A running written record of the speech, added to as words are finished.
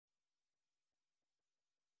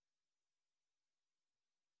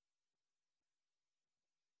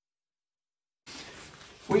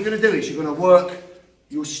What you're going to do is you're going to work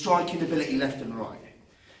your striking ability left and right.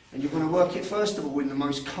 And you're going to work it first of all in the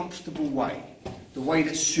most comfortable way, the way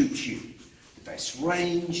that suits you. The best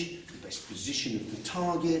range, the best position of the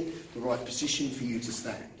target, the right position for you to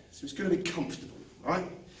stand. So it's going to be comfortable, right?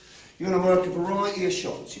 You're going to work a variety of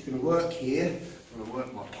shots. You're going to work here, I'm going to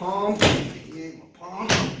work my palm, here, my palm,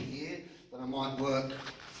 here, then I might work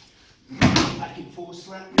back and forth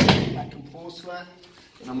slap, back and forth slap,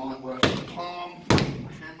 then I might work my palm,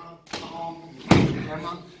 my hammer, palm,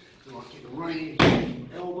 hammer, then I might get the range,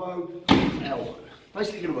 elbow, elbow.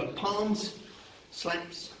 Basically you're going to work palms,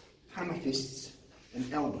 slaps, hammer fists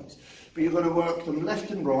and elbows. But you're going to work them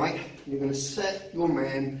left and right, and you're going to set your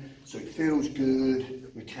man so it feels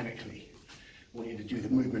good mechanically. I want you to do the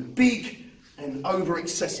movement big and over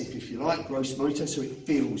excessive, if you like, gross motor, so it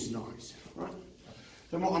feels nice. Right?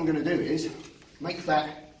 Then what I'm going to do is make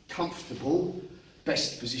that comfortable,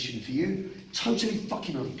 best position for you, totally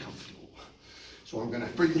fucking uncomfortable. So I'm going to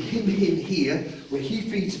bring him in here, where he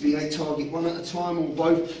feeds me a target one at a time or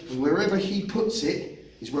both, and wherever he puts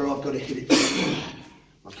it is where I've got to hit it.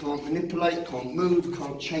 I can't manipulate, can't move,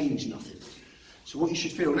 can't change nothing. So what you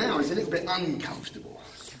should feel now is a little bit uncomfortable,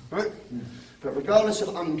 right? But regardless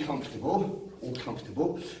of uncomfortable or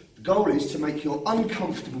comfortable, the goal is to make your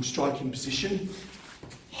uncomfortable striking position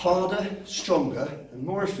harder, stronger, and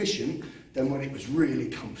more efficient than when it was really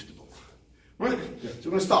comfortable. Right? Yeah. So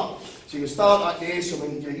we're going to start. So you're going to start like this. So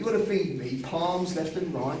when you've got to feed me palms left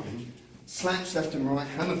and right, slaps left and right,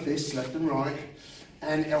 hammer fists left and right,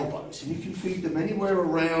 and elbows. And you can feed them anywhere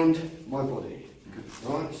around my body.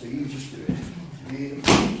 Right? So you just do it.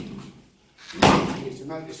 So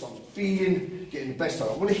notice I'm feeding, getting the best out.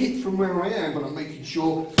 I want to hit from where I am, but I'm making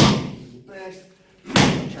sure the best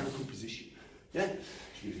mechanical position. Yeah?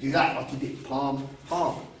 So you do that like you did. Palm,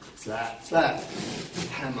 palm, slap, slap,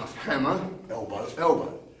 hammer, hammer, elbow,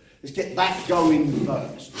 elbow. Let's get that going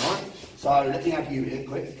first, right? So let me have you here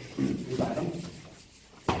quick. Do that.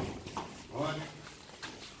 Right?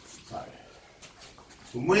 So,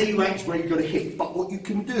 from where you at is where you've got to hit. But what you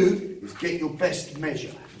can do is get your best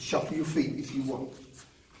measure. Shuffle your feet if you want.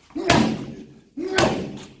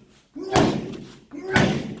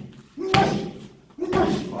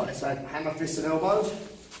 Right, let's say hammer, fists and elbows.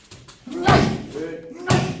 Good.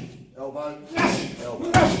 Elbow,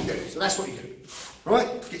 elbow. Good. So that's what you do. Right,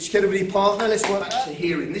 get your kettlebell partner. Let's work back to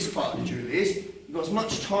here in this part of the drill is. You've got as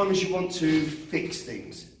much time as you want to fix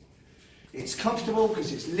things. It's comfortable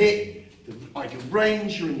because it's lit, the ideal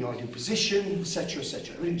range, you're in the ideal position, etc.,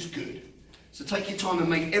 etc. Everything's good. So take your time and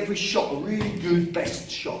make every shot a really good, best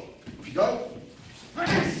shot. Off you go.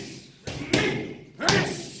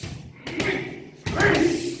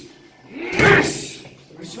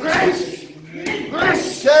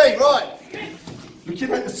 Okay, right.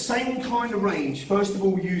 Looking at the same kind of range, first of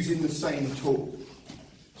all using the same tool.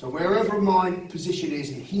 So wherever my position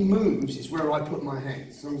is and he moves is where I put my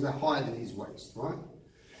hands, as long as they're higher than his waist, right?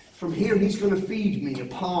 From here he's going to feed me a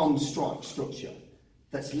palm strike structure.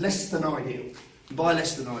 That's less than ideal. By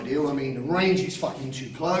less than ideal, I mean the range is fucking too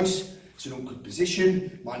close, it's an awkward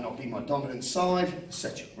position, might not be my dominant side,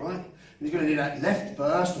 etc. Right? And he's going to do that left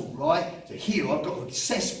first or right. So here I've got to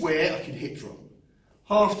assess where I can hit from.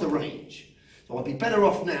 Half the range. So I'd be better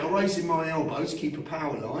off now raising my elbows, keep a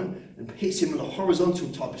power line, and hit him with a horizontal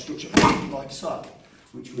type of structure, like so,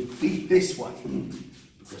 which would feed this way.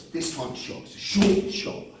 Because this type of shot is a short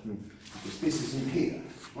shot, because this isn't here.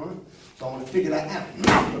 Right? So I want to figure that out.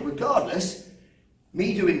 But regardless,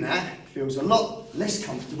 me doing that feels a lot less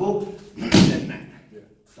comfortable than that,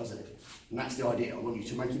 doesn't it? And that's the idea. I want you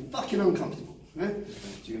to make it fucking uncomfortable. Yeah?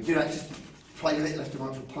 So you can do that, just play with it left and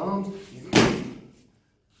right for palms.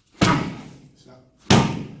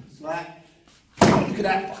 Slap. Look at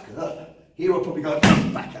that fucker, look. Here I'll probably go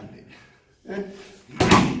backhanded. Yeah?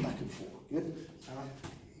 Back and forth. Good.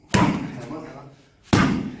 Hammer, hammer.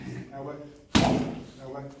 Elbow.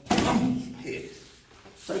 Here.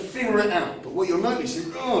 So figure it out. But what you'll notice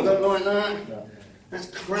is, oh, I don't like that. Yeah. That's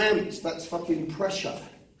cramps, that's fucking pressure.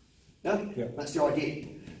 Yeah? Yeah? That's the idea.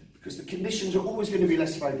 Because the conditions are always going to be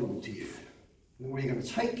less favourable to you. And where you're going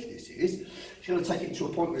to take this is, you're going to take it to a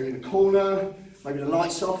point where you're in a corner, maybe the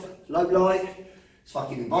light's off, low light, it's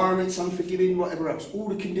fucking environment's unforgiving, whatever else. All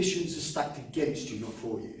the conditions are stacked against you, not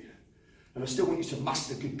for you. And I still want you to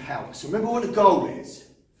muster good power. So remember what the goal is.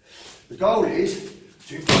 The goal is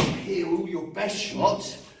to hit all your best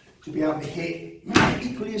shots, to be able to hit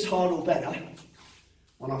equally as hard or better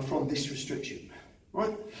when I'm from this restriction.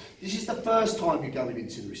 Right? This is the first time you're going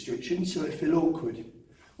into the restriction, so it'll feel awkward.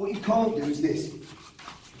 What you can't do is this.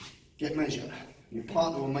 Get measure. Your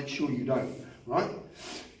partner will make sure you don't. Right?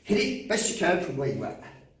 Hit it best you can from where you're at.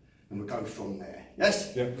 and we'll go from there.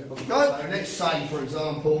 Yes? Yeah. Go. So let's say, for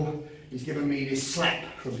example, he's given me this slap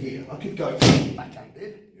from here. I could go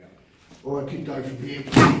backhanded, or I could go from here,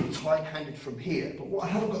 tight-handed from here. But what I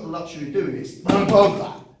haven't got the luxury of doing is above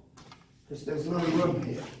that, because there's no room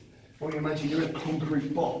here. Well, you imagine you're in a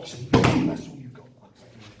concrete box, and that's all you've got.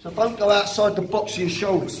 So don't go outside the box of your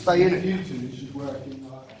shoulders, stay in it. Newton is just working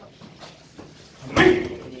like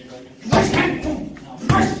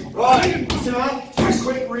Right, sit up, just a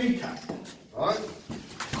quick recap. Right,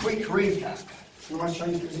 quick recap. Can I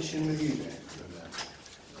change position with you there?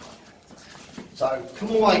 So, come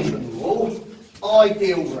away from the wall,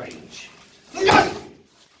 ideal range. Ideal.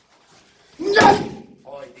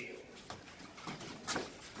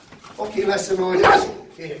 Okay, lesson ideal.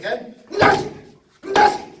 Here again.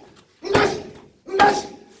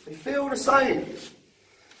 They feel the same.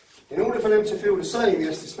 In order for them to feel the same, he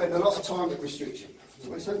has to spend a lot of time at restriction. Does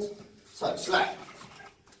that make sense? So, slap.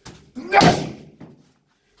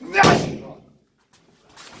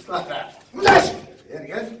 Slap that. Here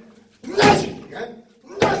again. Again.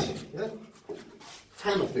 Yeah.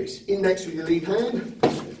 Hammer fist. Index with your lead hand.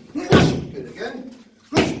 Good again.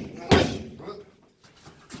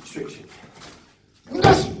 Restriction.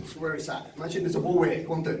 Where it's at. Imagine there's a wall here.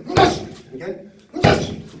 Go on, do it. Again.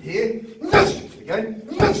 Here. Again.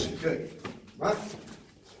 Good. Right.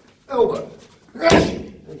 Elbow.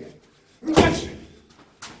 Again.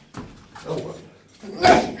 Elbow.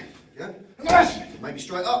 Yeah. Maybe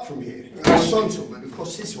straight up from here. Horizontal. Maybe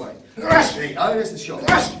cross this way. There you go. There's the shot.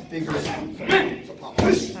 Big wrist.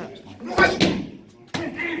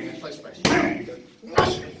 Play space.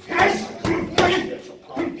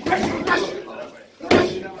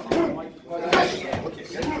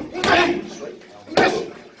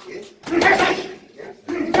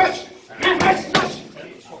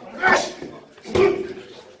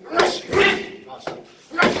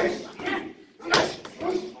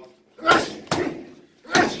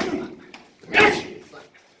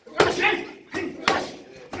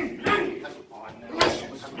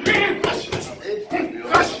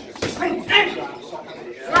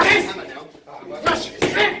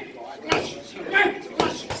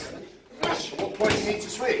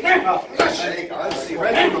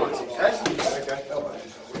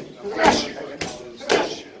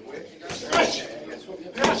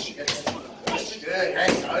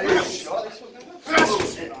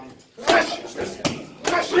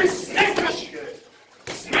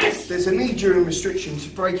 There's a need during restriction to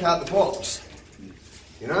break out the box.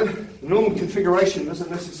 You know, the normal configuration doesn't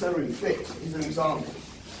necessarily fit. Here's an example.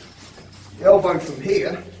 The elbow from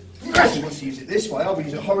here, he wants to use it this way, I'll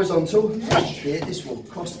use it horizontal. Here, this will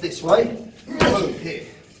cross this way. Boom, here.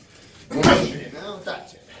 Here now,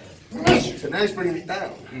 that's it. So now he's bringing it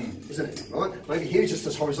down, isn't it? Right? Maybe here just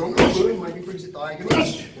as horizontal, boom, maybe brings it diagonal,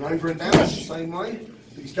 and over and down the same way.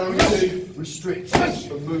 But he's going to restrict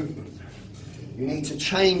the movement. You need to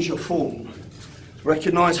change your form.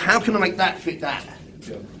 Recognise, how can I make that fit that?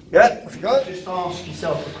 Yeah, off you go. Just ask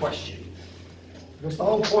yourself a question. Because the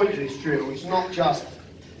whole point of this drill is not just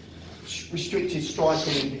restricted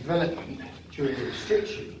striking and development during the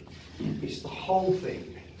restriction. It's the whole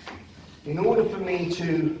thing. In order for me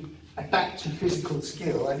to adapt to physical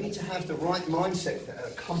skill, I need to have the right mindset that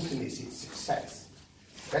accompanies its success.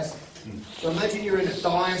 Yes? So imagine you're in a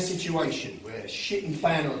dire situation where shit and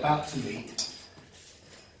fan are about to meet.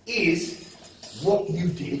 Is what you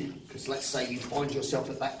did, because let's say you find yourself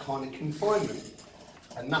at that kind of confinement,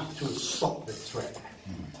 enough to have stopped the threat?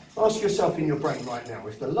 Ask yourself in your brain right now,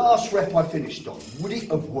 if the last rep I finished on, would it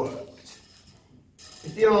have worked?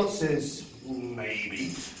 If the answer is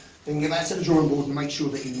maybe, then get back to the drawing board and make sure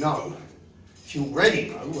that you know. If you already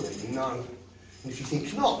know, well then you know. And if you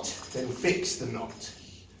think not, then fix the not.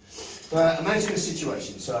 But imagine a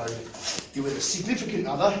situation, so you're with a significant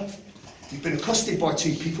other. You've been accosted by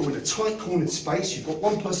two people in a tight cornered space. You've got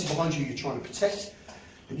one person behind you you're trying to protect.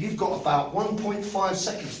 And you've got about 1.5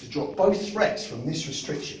 seconds to drop both threats from this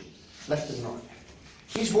restriction, left and right.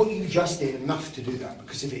 Is what you just did enough to do that?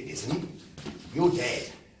 Because if it isn't, you're dead.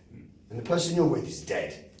 And the person you're with is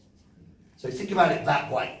dead. So think about it that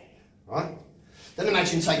way, right? Then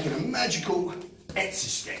imagine taking a magical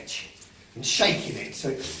Etch-a-Sketch and shaking it.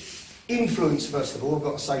 So influence, first of all, I've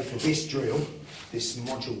got to say, for this drill, this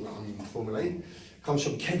module that I'm formulating, comes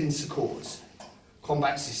from Kevin Secours,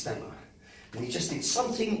 Combat Systema. And he just did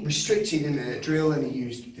something restricted in the drill, and he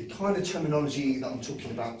used the kind of terminology that I'm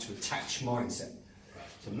talking about to attach mindset.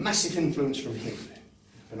 It's a massive influence from him.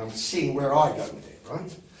 And I'm seeing where I go with it,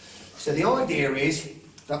 right? So the idea is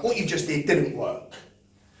that what you just did didn't work.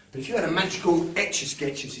 But if you had a magical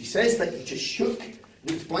Etch-a-Sketch, as he says, that you just shook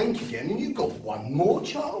and it's blank again, and you've got one more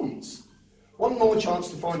chance. One more chance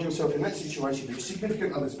to find yourself in that situation with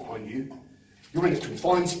significant others behind you. You're in a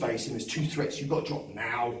confined space and there's 2 threats. You've got to drop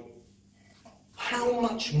now. How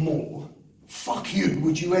much more fuck you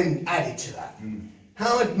would you add to that?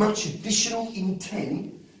 How much additional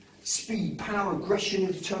intent, speed, power, aggression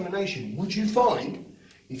and determination would you find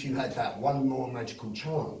if you had that one more magical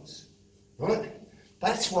chance? Right?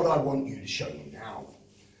 That's what I want you to show me now.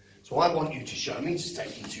 So I want you to show me, just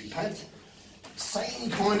taking 2 pads, same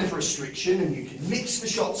kind of restriction, and you can mix the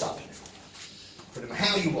shots up. Put them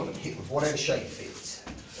how you want them, hit with whatever shape fits.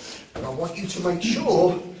 And I want you to make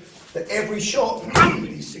sure that every shot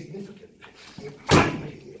is significant.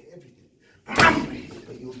 Everything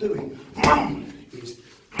that you're doing is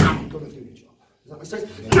you've got to do the job. Does that make sense?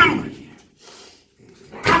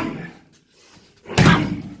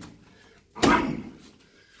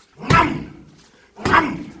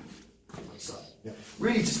 So,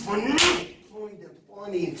 really just find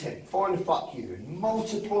the intent, find the fuck you, and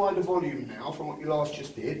multiply the volume now from what you last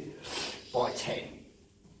just did by 10.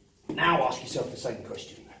 Now ask yourself the same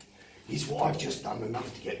question. Is what I've just done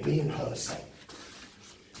enough to get me and her safe?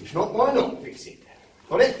 If not, why not? Fix it.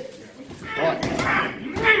 Got it? Right.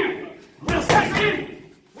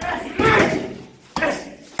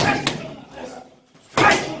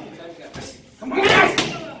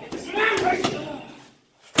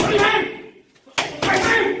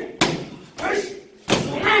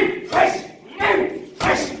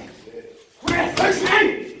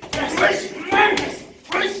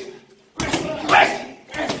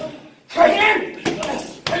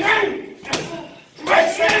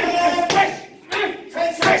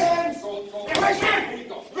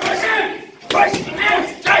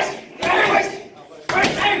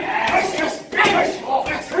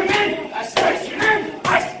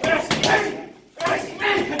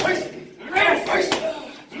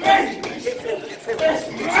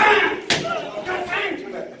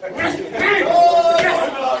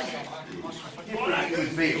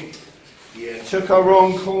 Took a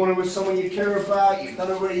wrong corner with someone you care about, you don't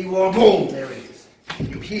know where you are, boom, there it is.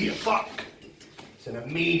 You're here, fuck. It's an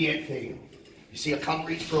immediate thing. You see a cunt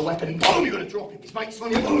reach for a weapon, boom, you've got to drop it. His mate's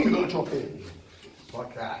on you, boom, you've got to drop it.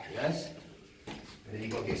 Like that, yes? And then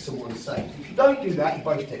you've got to get someone safe. If you don't do that, you're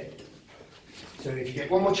both dead. So if you get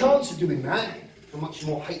one more chance of doing that, how much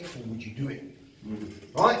more hateful would you do it?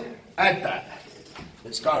 Right? Add that.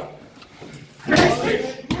 Let's go.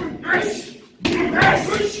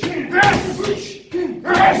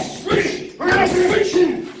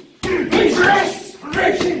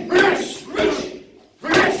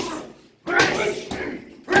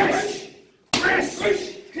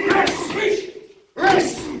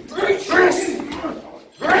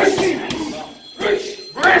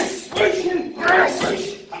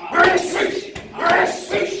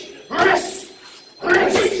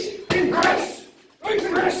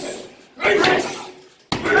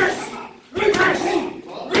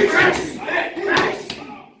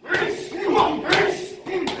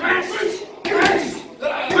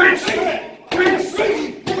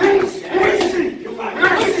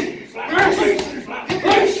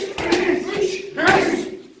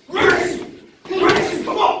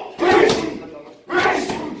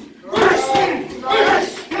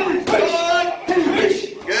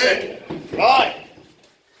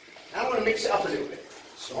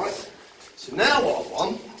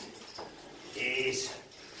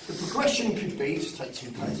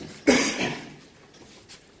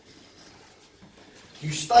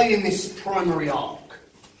 In this primary arc.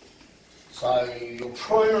 So your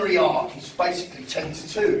primary arc is basically 10 to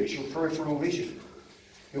 2, it's your peripheral vision.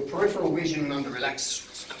 Your peripheral vision under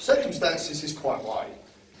relaxed circumstances is quite wide.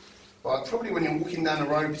 But probably when you're walking down the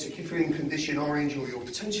road, particularly if you're in condition orange or you're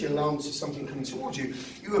potentially alarmed to something coming towards you,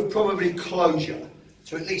 you have probably closure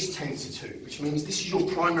to at least 10 to 2, which means this is your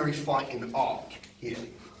primary fight in the arc here.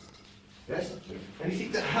 Yes?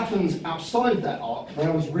 Anything that happens outside of that arc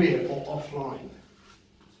now is rear or offline.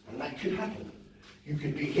 And that could happen. You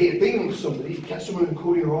could be here being with somebody, you catch someone in the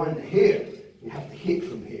corner of your eye and here, you have to hit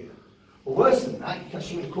from here. Or worse than that, you catch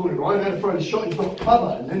someone in the corner of your eye and they throw the shot and you've got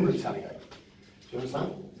cover and then retaliate. Do you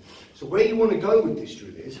understand? So where you want to go with this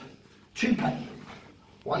drill is 2 pattern.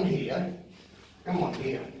 One here and one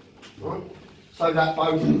here. Right? So that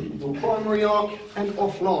both your primary arc and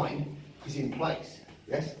offline is in place.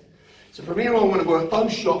 Yes? So from here on, I want to work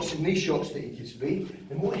those shots and these shots that he gives me,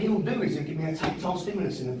 and what he'll do is he'll give me a tactile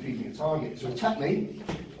stimulus and then feed me a target. So he'll tap me,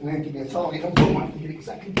 and then give me a target, and boom, I can hit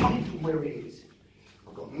exactly from where it is.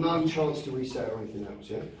 I've got no chance to reset or anything else,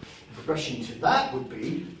 yeah? The progression to that would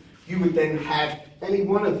be, you would then have any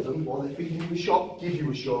one of them, while they're feeding you a shot, give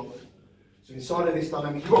you a shot, So inside of this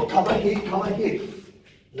dynamic, you've got cover here, cover here. Does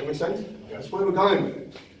that make sense? Yeah. That's where we're going with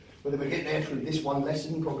it. Whether we get there through this one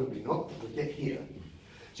lesson, probably not. We'll get here.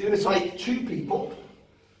 So you're going to take 2 people,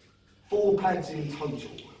 4 pads in total.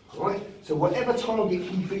 Right? So whatever target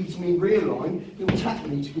he feeds me in rear line, he'll tap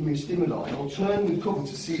me to give me a stimuli. I'll turn with cover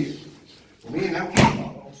to see it. And me and that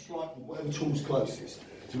one, I'll strike with whatever tool's closest.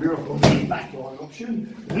 So we're on the back line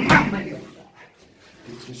option. Maybe like that.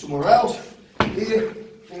 Get to somewhere else. Here.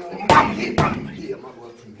 Here might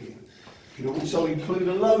work from here. You can also include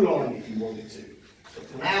a low line if you wanted to. But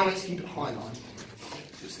for now, let's keep it high line.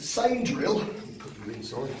 So it's the same drill. Let me put you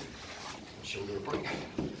inside. Shoulder break.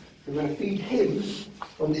 We're going to feed him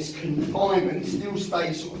on this confinement. Still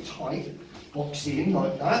stay sort of tight. Box in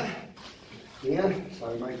like that. Here.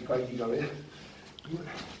 So maybe crazy go here.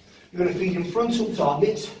 You're going to feed him frontal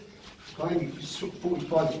targets. Okay,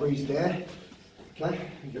 45 degrees there. Okay,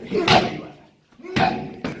 you're going to hit where you are.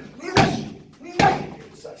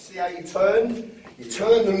 So see how you turned? You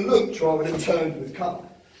turned and looked rather than turned with cover.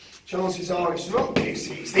 Chances are it's not this,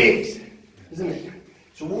 it's this, isn't it?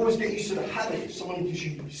 So always get used to the habit. If someone gives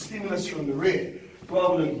you stimulus from the rear,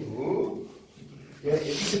 rather than, oh, yeah,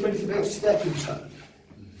 if it's a bit of step and turn.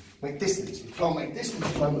 Make distance. If you can't make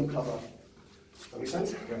distance, try and cover. Does that make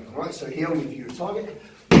sense? Yeah. Alright, so here we give you a target.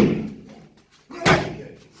 Good.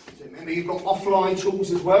 So remember you've got offline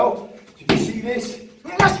tools as well. So if you see this,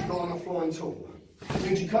 you've got an offline tool. It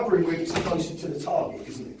means you're covering where it's closer to the target,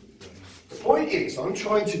 isn't it? The point is, I'm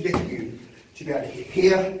trying to get you to be able to hit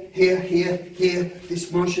here, here, here, here,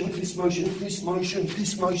 this motion, this motion, this motion,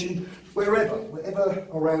 this motion, wherever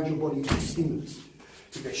around your body is stimulus.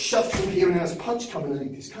 You get shoved from here and there's a punch coming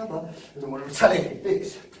underneath this cover, and I want to retaliate with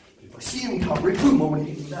this. If I see him covering, boom, I want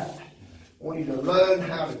to hit that. I want you to learn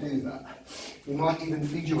how to do that. We might even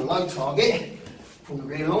feed you a low target from the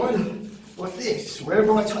rear line, like this.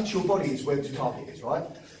 Wherever I touch your body is where the target is, right?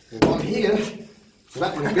 If I'm here, so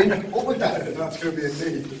that would have been, what would that be? That's going to be a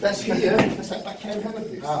knee. If that's here, that's that backhand hammer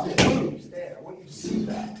fist. It's there, I want you to see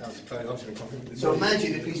that. So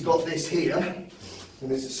imagine if he's got this here, and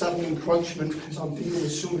there's a sudden encroachment because I'm dealing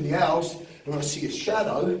with somebody else, and I see a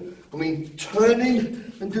shadow. I mean, turning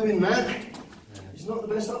and doing that is not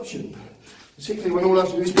the best option. Particularly when all I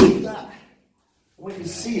have to do is do that. I want you to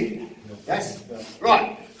see it. Yes?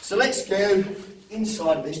 Right, so let's go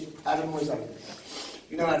inside of this. Adam, where's Adam?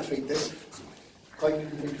 You know how to feed this. Take it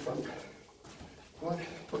in the front. Right,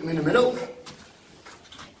 put them in the middle.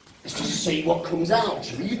 Let's just see what comes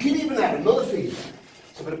out. You can even add another feed.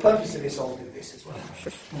 So for the purpose of this, I'll do this as well.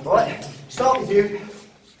 Right, start with you.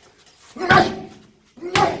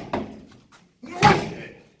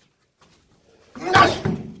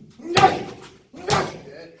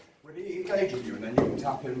 Would he engage with you and then you can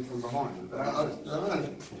tap him from behind? No.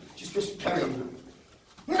 Just carry on.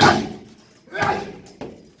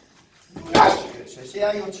 So see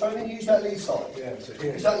how you're turning? Use that lead side. Yeah, so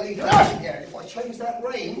here. Use that lead side. Yeah, if I change that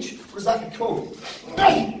range, what does that become?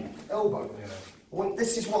 Elbow. Yeah.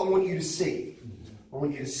 This is what I want you to see. I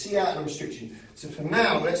want you to see out the restriction. So for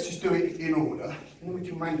now, let's just do it in order, and then we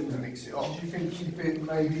can randomly mix it off. Do you think keep it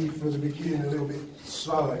maybe for the beginning a little bit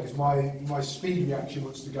slower? Because my speed reaction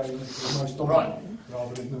wants to go into the most dominant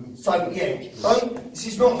rather than... So yeah, this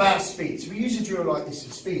is not about speed. So we use a drill like this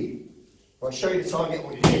for speed. If I show you the target, I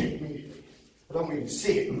want you to hit it immediately. I don't want you to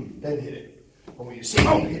see it, then hit it. I want you to see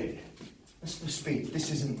it, hit it. That's for speed. This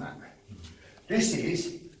isn't that. This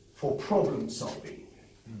is for problem solving.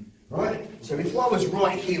 Right? So if I was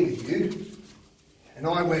right here with you, and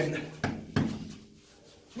I went,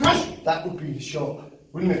 that would be the shot,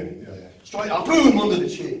 wouldn't it? Yeah. Straight up, boom, under the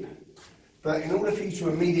chin. But in order for you to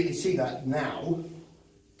immediately see that now,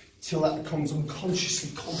 till that becomes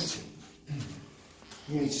unconsciously competent,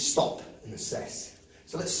 you need to stop and assess.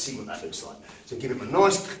 So let's see what that looks like. So give him a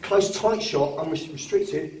nice, close, tight shot,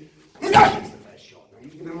 unrestricted. That's the best shot. Now you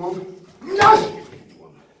give him one.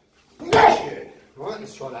 Good. Right,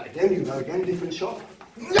 let's try that again. You go again, different shot.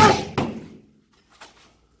 Good.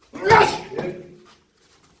 Good.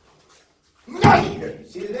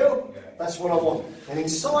 See the deal? That's what I want. And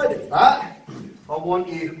inside of that, I want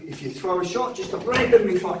you, if you throw a shot, just to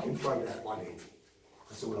randomly fucking throw that one in.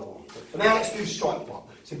 That's all I want. But for now, let's do the strike part.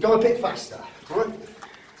 So go a bit faster. Right?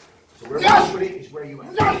 So where I put it is where you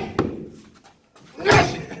are.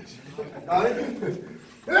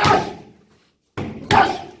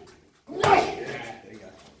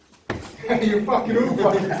 You're fucking all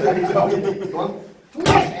fucking Come on.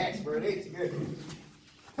 That's where it is. Good.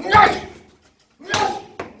 Good.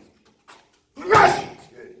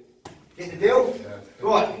 Get the deal? Yeah.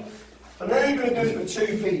 Right. And now you're going to do it for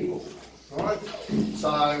 2 people. Alright? So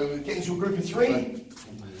get into a group of 3.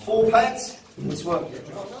 4 pads. Let's work it.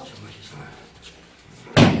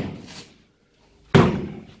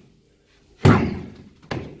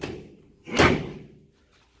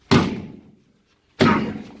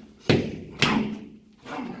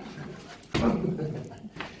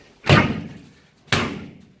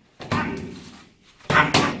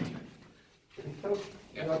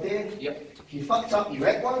 Idea? Yep. If you fucked up your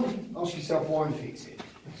rep one, ask yourself why and fix it.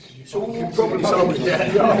 It's all problem solving.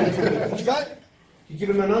 You give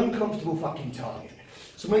them an uncomfortable fucking target.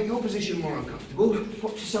 So make your position more uncomfortable,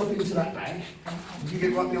 pop yourself into that bag, and you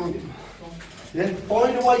get right behind him. Yeah?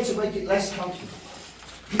 Find a way to make it less comfortable.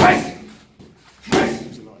 Press! Press!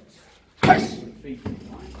 Press! Press!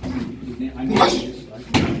 Press!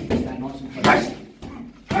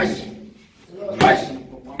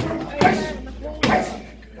 Press!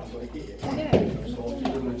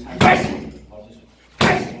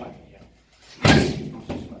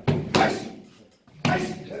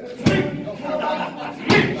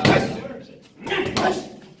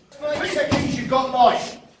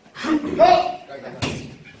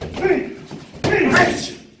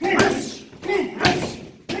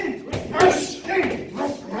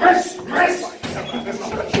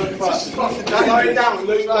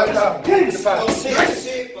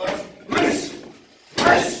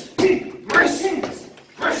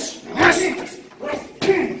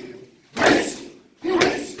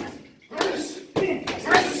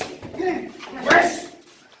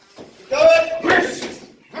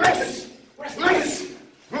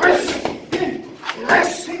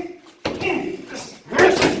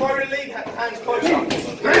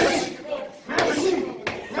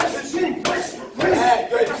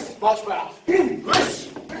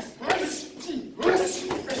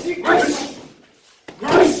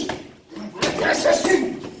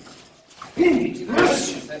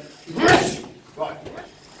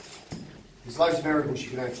 There's loads of variables you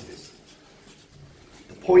can add to this.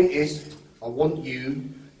 The point is, I want you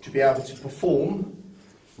to be able to perform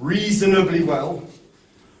reasonably well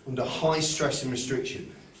under high stress and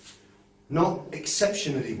restriction. Not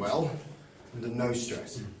exceptionally well under no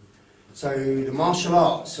stress. So the martial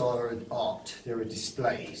arts are an art, they're a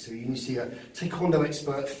display. So you see a taekwondo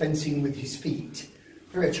expert fencing with his feet.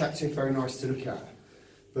 Very attractive, very nice to look at.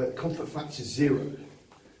 But comfort factor is 0.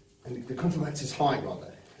 And the comfort factor is high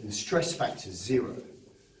rather, and the stress factor is 0.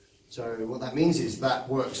 So what that means is that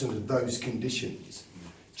works under those conditions.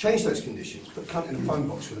 Change those conditions, put a cunt in a phone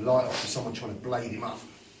box with a light off for someone trying to blade him up.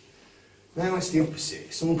 Now it's the opposite.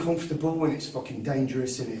 It's uncomfortable and it's fucking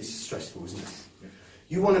dangerous and it's stressful, isn't it? Yeah.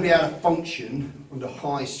 You want to be able to function under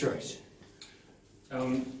high stress.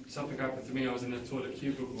 Something happened to me, I was in a toilet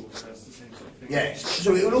cubicle, that's the same sort of thing. Yes,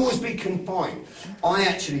 so it will always be confined. I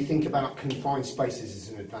actually think about confined spaces as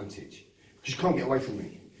an advantage, because you can't get away from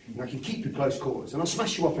me. And I can keep you close quarters, and I'll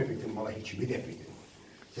smash you up everything while I hit you with everything.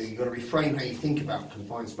 So you've got to reframe how you think about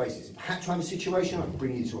confined spaces. If I had to have a situation, I'd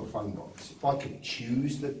bring you to a phone box. If I could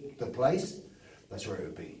choose the place, that's where it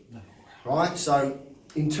would be. Right, so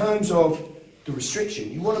in terms of the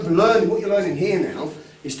restriction, you want to learn, what you're learning here now,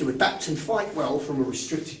 is to adapt and fight well from a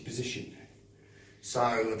restricted position. So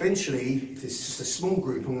eventually, if it's just a small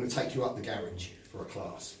group, I'm going to take you up the garage for a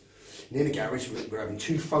class. Near the garage, we're having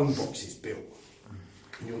 2 phone boxes built.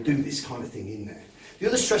 And you'll do this kind of thing in there. The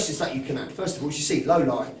other stresses that you can add, first of all, as you see, low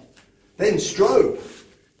light. Then strobe.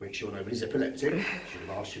 Make sure nobody's epileptic. Should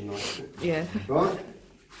have asked you nicely. Yeah. Right?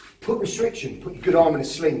 Put restriction. Put your good arm in a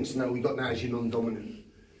sling, so now we've got now as your non-dominant.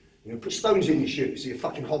 You know, put stones in your shoes, so you're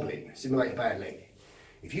fucking hobbling. Simulate a bad leg.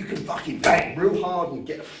 If you can fucking bang real hard and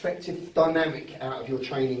get effective dynamic out of your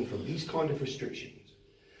training from these kind of restrictions,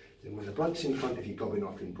 then when the bloke's in front of you gobbing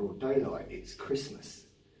off in broad daylight, it's Christmas.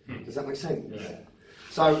 Does that make sense? Yeah.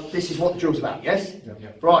 So this is what the drill's about, yes?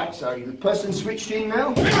 Yeah. Right, so the person switched in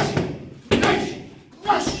now. So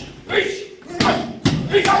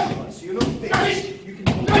you're not fixed. You can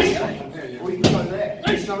go there, or you can go there.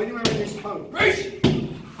 So anywhere in this cone.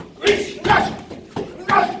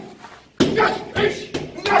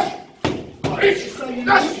 So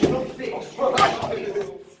you're not fixed.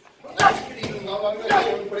 You can go over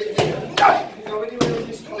there and put it here. You can go anywhere in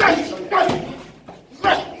this cone.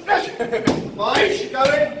 Mike, go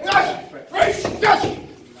in.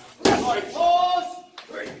 Right, pause.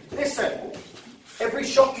 Listen, every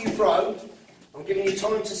shot you throw, I'm giving you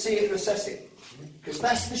time to see it and assess it. Because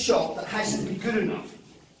that's the shot that has to be good enough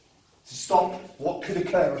to stop what could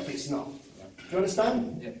occur if it's not. Do you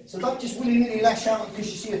understand? Yeah. So don't just willy-nilly lash out because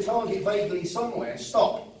you see a target vaguely somewhere.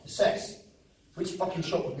 Stop. Assess. Which fucking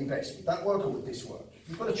shot would be best? Would that work or would this work?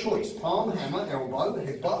 You've got a choice. Palm, hammer, elbow,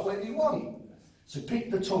 headbutt, whatever you want. So pick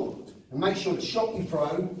the tool and make sure the shot you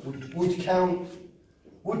throw would count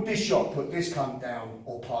would this shot put this cunt down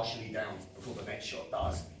or partially down before the next shot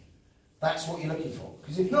does? That's what you're looking for.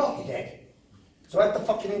 Because if not, you're dead. So add the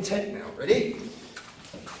fucking intent now. Ready?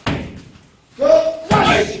 Go!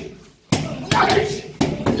 Nice! Nice!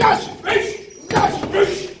 Yes! Race! Yes!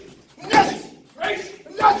 Race! Yes! Race!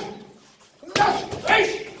 Yes! Yes!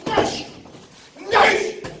 Race! Yes! Yes!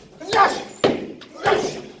 Yes! Yes!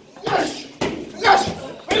 Yes! Yes!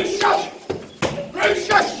 Race! Yes! Race!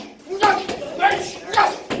 Yes! Yes! Race!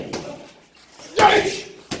 Yes! Yes!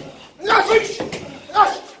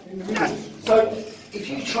 Yes! Yes! So, if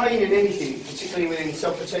you train in anything, particularly within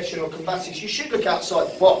self-protection or combatives, you should look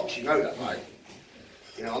outside the box, you know that, right?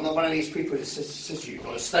 You know, I'm not one of these people that says you've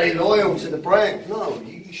got to stay loyal to the brand. No,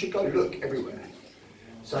 you should go look everywhere.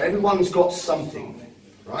 So everyone's got something,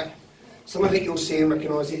 right? Some of it you'll see and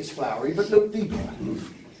recognise it as flowery, but look deeper.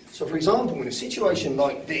 So for example, in a situation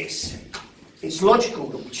like this, it's logical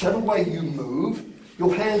that whichever way you move,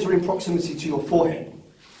 your hands are in proximity to your forehead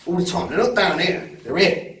all the time. They're not down here, they're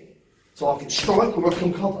here. So I can strike or I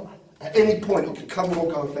can cover. At any point I can cover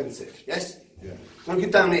or go offensive, yes? Yeah. Don't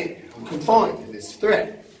get down here. I'm confined in this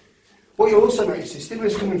threat. What you'll also notice is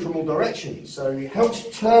stimulus coming from all directions, so it helps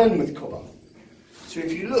turn with cover. So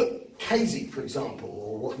if you look, KZ, for example,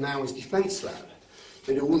 or what now is Defence Lab,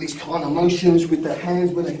 they do all these kind of motions with their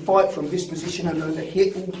hands where they fight from this position and then they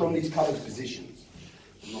hit all from these kind of positions.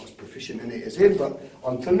 I'm not as proficient in it as him, but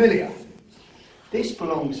I'm familiar. This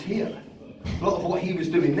belongs here. A lot of what he was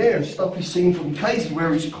doing there is stuff he's seen from KZ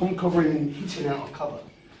where he's covering and hitting out of cover.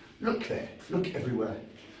 Look there, look everywhere.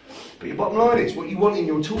 But your bottom line is, what you want in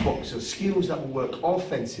your toolbox are skills that will work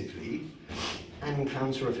offensively and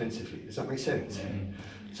counter-offensively. Does that make sense?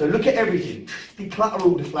 So look at everything. Declutter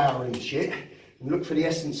all the flowering shit and look for the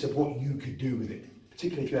essence of what you could do with it,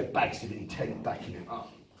 particularly if you had bags of intent backing it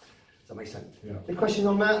up. Does that make sense? Yeah. Any questions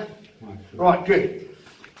on that? Right, good.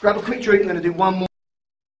 Grab a quick drink, I'm going to do one more.